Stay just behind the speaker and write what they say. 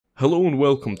Hello and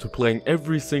welcome to playing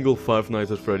every single Five Nights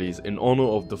at Freddy's in honor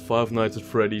of the Five Nights at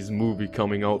Freddy's movie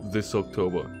coming out this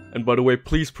October. And by the way,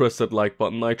 please press that like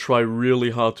button. I try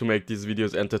really hard to make these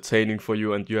videos entertaining for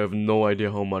you and you have no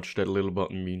idea how much that little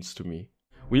button means to me.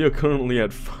 We are currently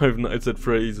at Five Nights at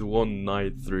Freddy's 1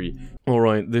 Night 3.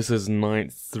 Alright, this is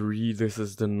Night 3. This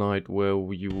is the night where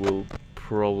we will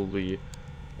probably...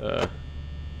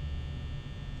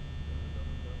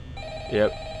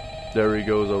 Yep. There he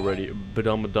goes already.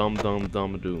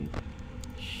 Ba-dum-a-dum-dum-dum-a-doom.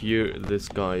 Here this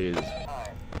guy is.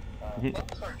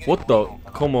 What the?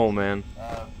 Come on, man.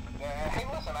 Hey,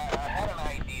 listen, I had an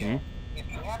idea. If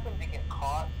you happen to get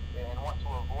caught and want to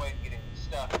avoid getting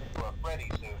stuffed into a Freddy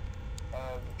suit,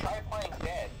 try playing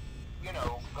dead. You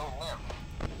know, go limp.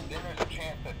 Then there's a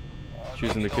chance that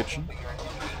she's in the kitchen. You're an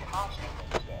empty costume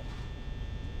instead.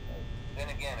 Then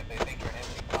again, if they think you're an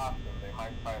empty costume, they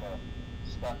might try to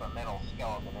stuff a metal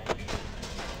skeleton into you.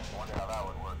 I wonder how that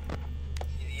would work.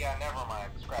 Yeah, never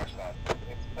mind. Scratch that.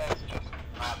 It's best just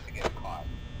not to get caught.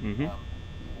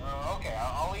 Okay,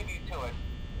 I'll leave you to it.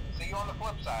 See you on the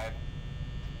flip side.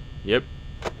 Yep.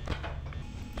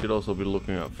 Should also be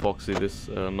looking at Foxy this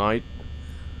night.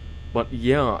 But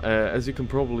yeah, as you can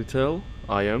probably tell,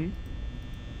 I am...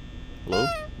 Hello?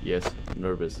 Yes,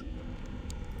 nervous.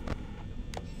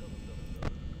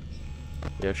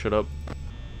 Yeah, shut up.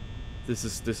 This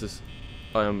is...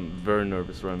 I am very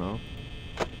nervous right now.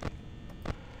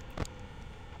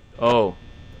 Oh.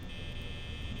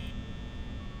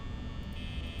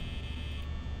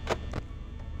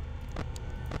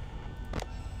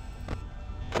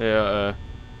 Yeah,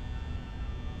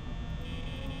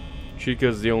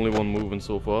 Chica's the only one moving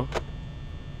so far.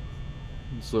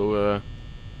 So,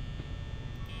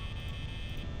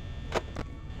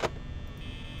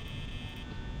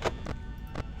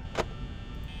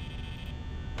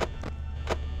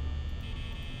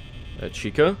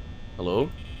 Chica?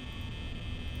 Hello?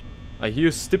 I hear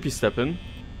Stippy stepping.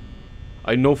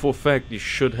 I know for a fact he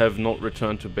should have not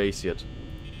returned to base yet.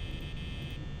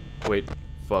 Wait,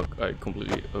 fuck, I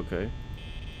completely... okay.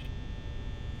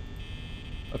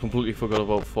 I completely forgot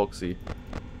about Foxy.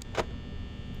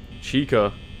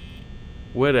 Chica,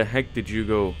 where the heck did you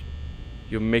go?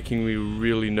 You're making me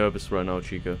really nervous right now,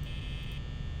 Chica.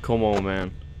 Come on,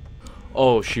 man.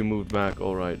 Oh, she moved back,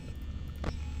 alright.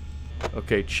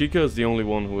 Okay, Chica is the only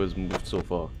one who has moved so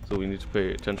far. So we need to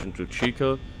pay attention to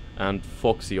Chica and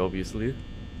Foxy, obviously.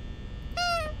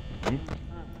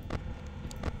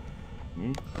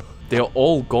 They are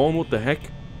all gone, what the heck?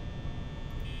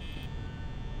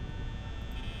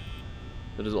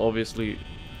 That is obviously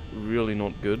really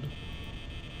not good.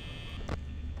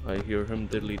 I hear him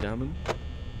diddly damming.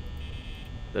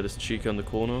 That is Chica in the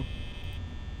corner.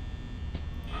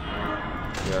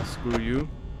 Yeah, screw you.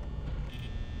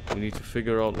 We need to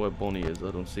figure out where Bonnie is.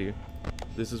 I don't see.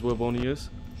 This is where Bonnie is.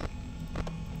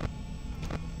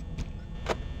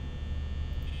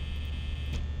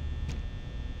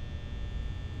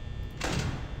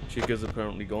 Chica's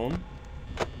apparently gone.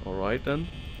 Alright then.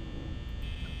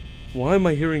 Why am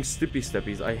I hearing Stippy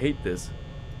Steppies? I hate this.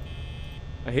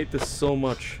 I hate this so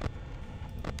much.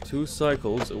 2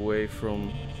 cycles away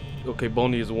from... Okay,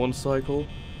 Bonnie is 1 cycle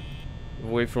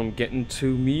away from getting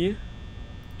to me.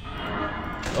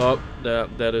 Oh,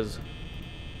 that is...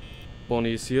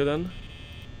 Bonnie is here then.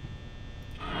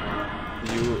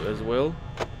 You as well.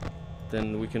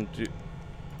 Then we can do...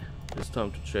 It's time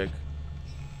to check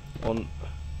on...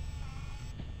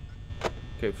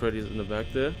 Okay, Freddy's in the back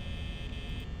there.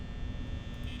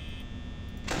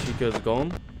 Chica's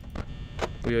gone.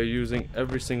 We are using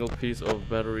every single piece of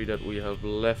battery that we have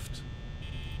left.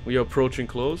 We are approaching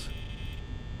close.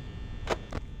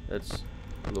 Let's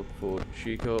look for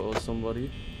Chica or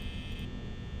somebody.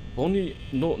 Bonnie,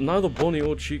 no, neither Bonnie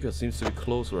or Chica seems to be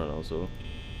close right now, so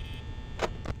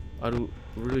I do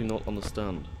really not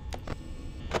understand.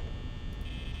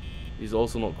 He's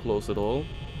also not close at all.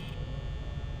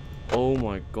 Oh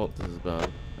my god, this is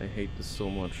bad. I hate this so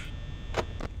much.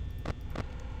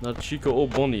 Not Chica or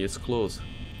Bonnie is close.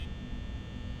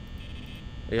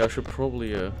 Yeah, I should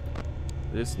probably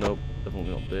this, nope,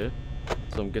 definitely not there.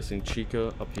 So I'm guessing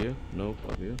Chica up here. Nope,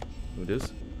 up here. No,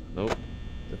 this. Nope,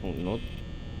 definitely not.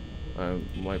 I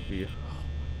might be... Oh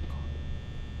my god.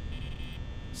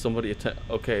 Somebody attack...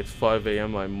 Okay, it's 5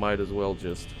 AM. I might as well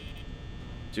just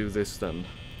do this then.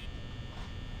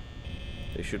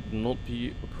 They should not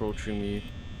be approaching me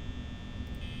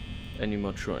any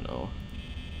much right now.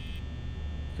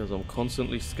 Because I'm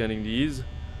constantly scanning these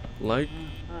like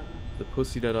the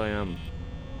pussy that I am.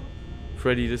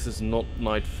 Freddy, this is not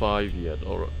night 5 yet,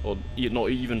 or not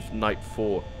even night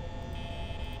 4.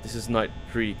 This is night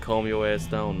 3. Calm your ass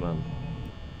down, man.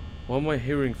 Why am I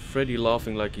hearing Freddy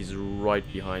laughing like he's right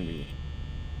behind me?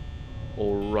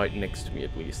 Or right next to me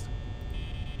at least.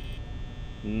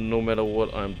 No matter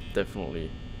what, I'm definitely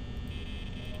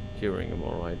hearing him,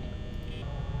 alright?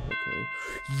 Okay.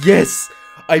 Yes!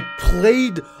 I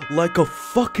played like a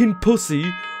fucking pussy,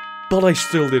 but I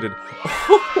still did it.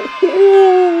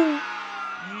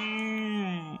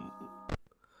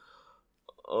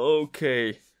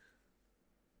 Okay.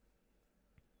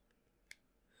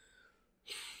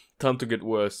 Time to get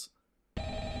worse.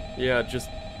 Yeah, just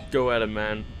go at it,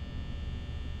 man.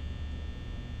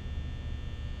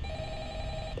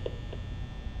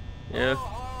 Yeah.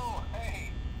 Oh,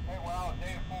 hey, wow,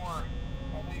 day 4. I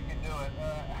think you can do it.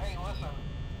 Hey, listen,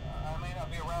 I may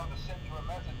not be around to send you a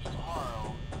message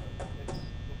tomorrow.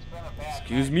 It's been a bad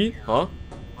Excuse night me? here Huh?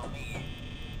 for me.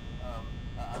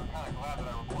 I'm kind of glad that I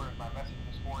recorded my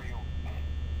messages for you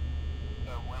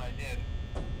when I did.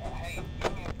 Hey, do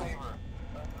me a favor.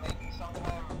 Maybe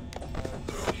sometime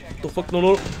check The in fuck? No,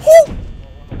 no. in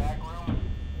the back room.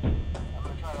 I'm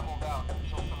gonna try to hold out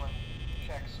until someone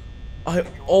checks. I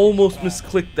almost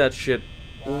misclicked that shit.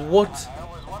 What? I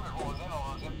always wondered what was in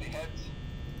all those empty heads.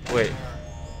 Wait.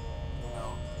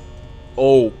 No.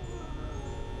 Oh.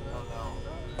 Oh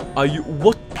no. Are you.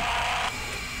 What?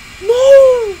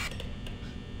 No!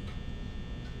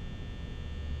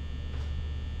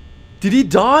 Did he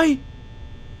die?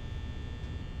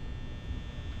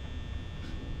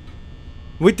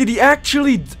 Wait, did he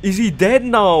actually. Is he dead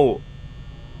now?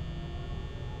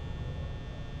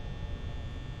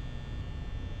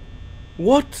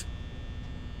 What?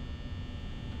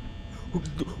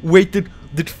 Wait, did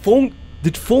phone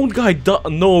guy die?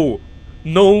 No,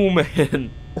 no,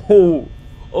 man. Oh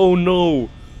no.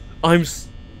 I'm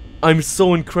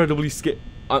so incredibly scared.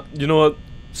 You know what?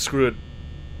 Screw it.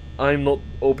 I'm not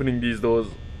opening these doors.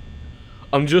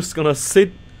 I'm just gonna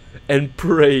sit and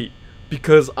pray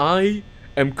because I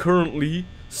am currently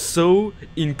so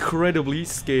incredibly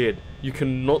scared. You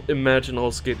cannot imagine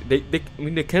how scared. I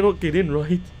mean, they cannot get in,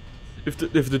 right? If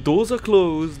the doors are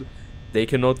closed, they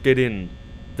cannot get in.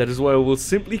 That is why I will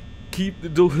simply keep the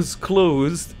doors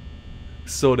closed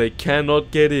so they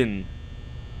cannot get in.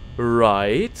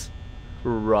 Right?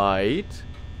 Right?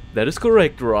 That is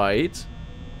correct, right?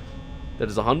 That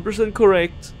is 100%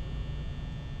 correct.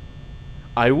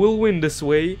 I will win this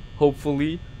way,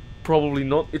 hopefully. Probably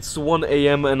not. It's 1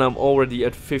 AM and I'm already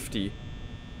at 50.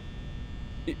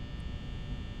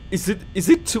 Is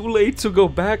it too late to go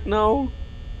back now?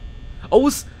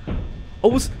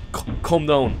 Calm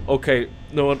down. Okay,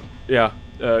 no, yeah,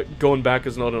 going back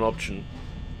is not an option.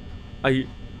 I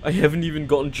haven't even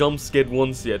gotten jump scared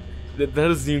once yet.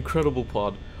 That is the incredible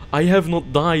part. I have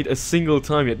not died a single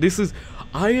time yet.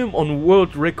 I am on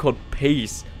world record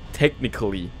pace,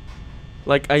 technically.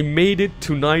 Like, I made it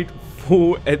to night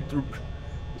 4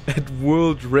 at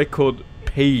world record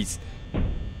pace.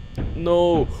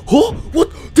 No. Oh,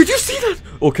 what? Did you see that?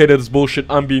 Okay, that is bullshit.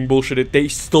 I'm being bullshitted. They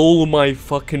stole my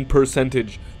fucking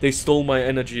percentage. They stole my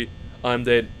energy. I'm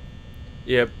dead.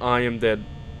 Yep, I am dead.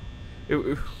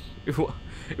 It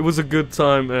was a good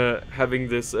time having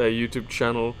this YouTube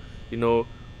channel, you know,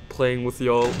 playing with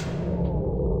y'all.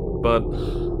 But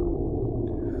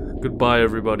goodbye,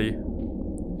 everybody.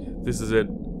 This is it.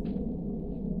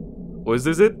 Or is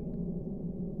this it?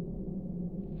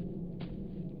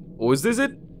 Or is this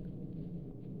it?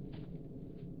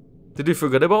 Did they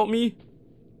forget about me?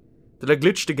 Did I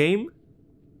glitch the game?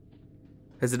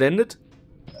 Has it ended?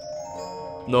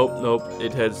 Nope, nope,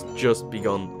 it has just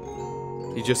begun.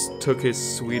 He just took his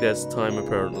sweet ass time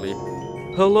apparently.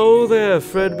 Hello there,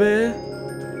 Fredbear.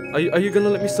 Are you gonna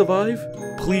let me survive?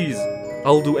 Please,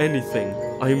 I'll do anything.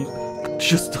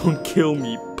 Just don't kill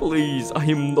me, please. I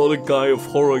am not a guy of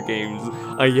horror games.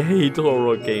 I hate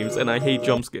horror games and I hate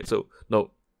jump scares. So,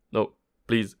 no,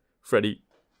 please, Freddy.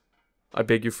 I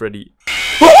beg you, Freddy.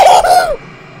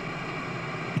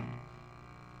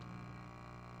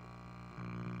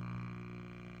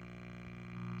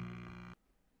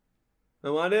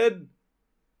 Am I dead?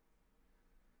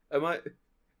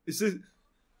 Is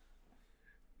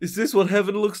this what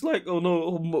heaven looks like? Oh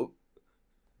no,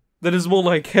 that is more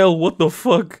like hell, what the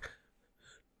fuck?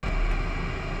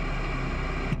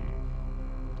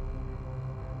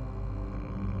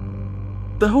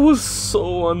 That was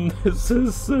so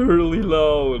unnecessarily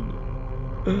loud.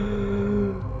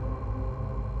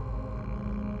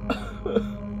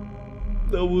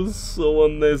 That was so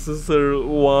unnecessary.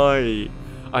 Why?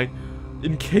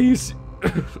 In case...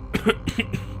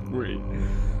 Wait.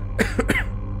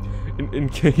 in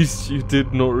case you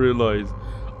did not realize,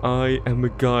 I am a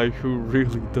guy who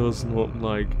really does not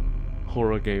like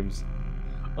horror games.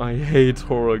 I hate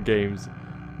horror games.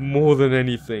 more than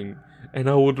anything. And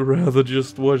I would rather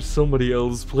just watch somebody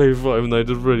else play Five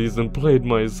Nights at Freddy's than play it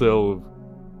myself.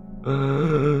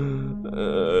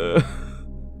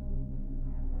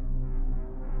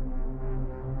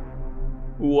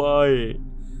 Why?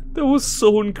 That was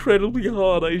so incredibly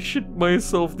hard. I shit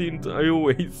myself the entire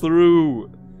way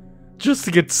through. Just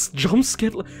to get jump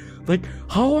scared. Like,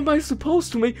 how am I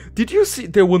supposed to make... Did you see?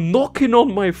 They were knocking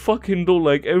on my fucking door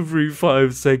like every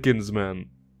 5 seconds, man.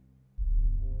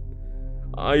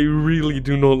 I really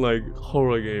do not like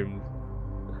horror games.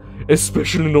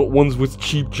 Especially not ones with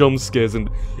cheap jump scares and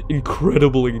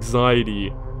incredible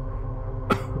anxiety.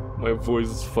 My voice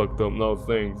is fucked up now,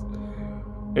 thanks.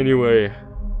 Anyway.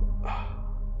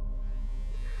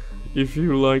 If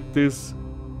you like this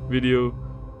video,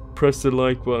 press the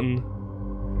like button.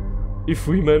 If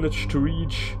we manage to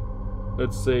reach,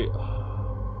 let's say,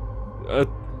 at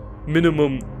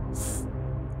minimum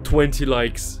 20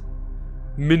 likes,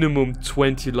 minimum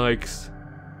 20 likes,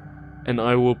 and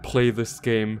I will play this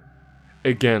game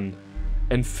again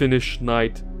and finish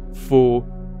night 4,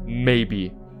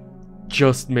 maybe.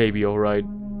 Just maybe, alright?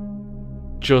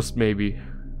 Just maybe.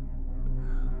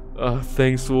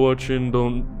 Thanks for watching.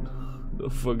 Don't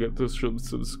forget to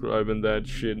subscribe and that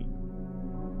shit.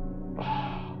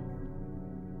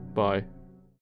 Bye.